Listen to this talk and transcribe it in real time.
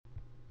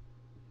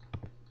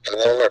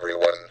Hello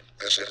everyone,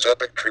 this is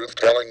Epic Truth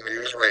Telling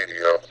News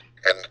Radio,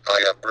 and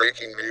I have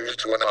breaking news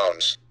to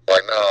announce. By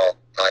now,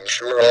 I'm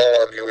sure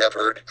all of you have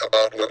heard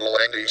about little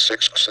Andy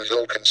Sixx's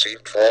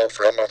ill-conceived fall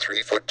from a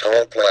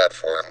 3-foot-tall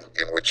platform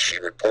in which she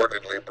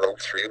reportedly broke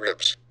 3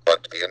 ribs,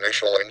 but the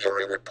initial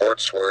injury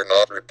reports were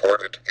not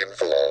reported in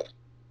full.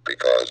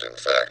 Because in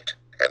fact,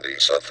 Andy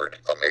suffered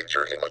a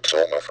major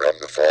hematoma from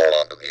the fall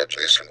onto the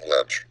adjacent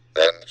ledge,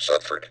 then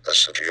suffered a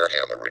severe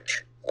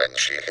hemorrhage when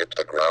she hit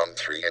the ground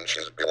 3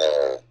 inches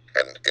below,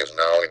 and is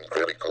now in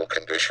critical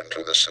condition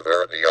to the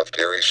severity of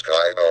Terry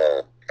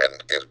Skyno,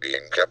 and is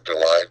being kept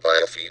alive by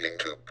a feeding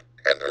tube,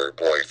 and her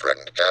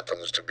boyfriend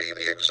happens to be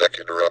the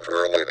executor of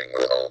her living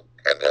will,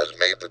 and has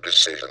made the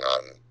decision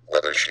on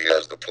whether she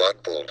has the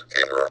plug pulled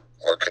in her,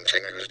 or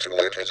continues to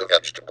live as a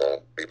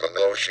vegetable, even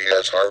though she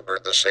has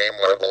harbored the same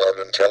level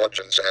of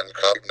intelligence and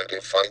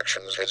cognitive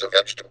functions as a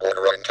vegetable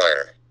her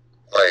entire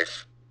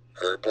life.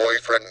 Her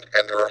boyfriend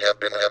and her have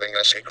been having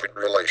a secret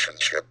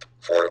relationship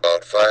for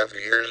about 5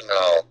 years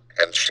now,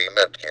 and she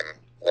met him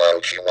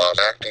while she was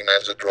acting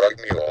as a drug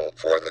mule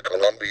for the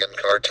Colombian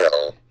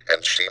cartel,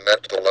 and she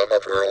met the love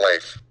of her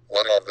life,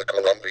 one of the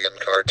Colombian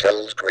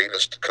cartel's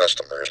greatest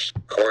customers,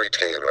 Corey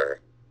Taylor.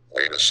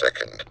 Wait a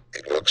second,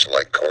 it looks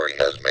like Corey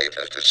has made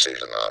his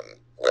decision on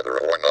whether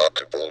or not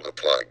to pull the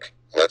plug.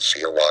 Let's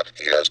hear what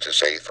he has to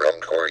say from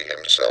Corey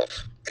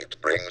himself. It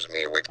brings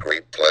me with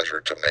great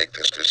pleasure to make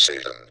this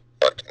decision,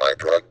 but my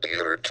drug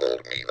dealer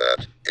told me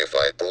that if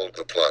I pulled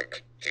the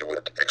plug, he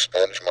would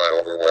expunge my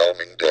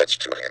overwhelming debts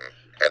to him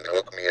and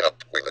hook me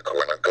up with a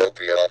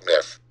cornucopia of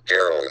meth,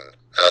 heroin,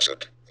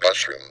 acid,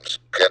 mushrooms,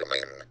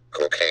 ketamine,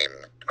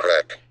 cocaine,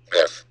 crack,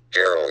 meth,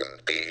 heroin,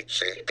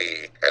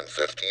 PCP, and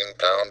 15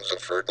 pounds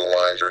of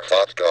fertilizer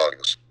hot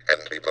dogs.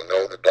 And even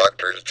though the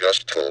doctors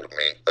just told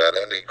me that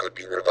Andy could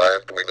be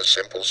revived with a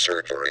simple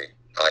surgery,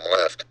 I'm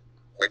left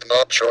with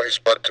no choice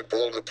but to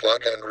pull the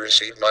plug and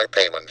receive my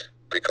payment,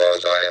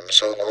 because I am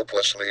so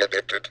hopelessly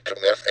addicted to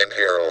meth and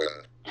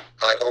heroin.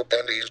 I hope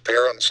Andy's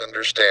parents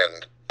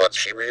understand, but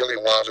she really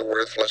was a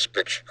worthless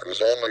bitch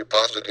whose only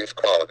positive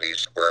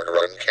qualities were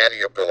her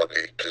uncanny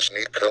ability to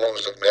sneak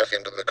kilos of meth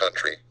into the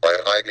country by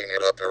hiding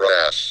it up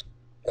her ass.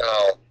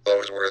 Wow,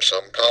 those were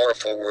some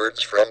powerful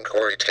words from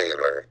Corey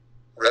Taylor.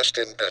 Rest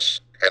in peace,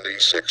 Andy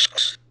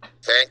Sixx.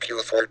 Thank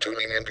you for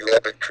tuning into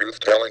Epic Truth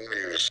Telling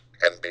News,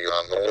 and be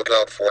on the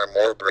lookout for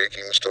more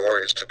breaking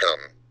stories to come.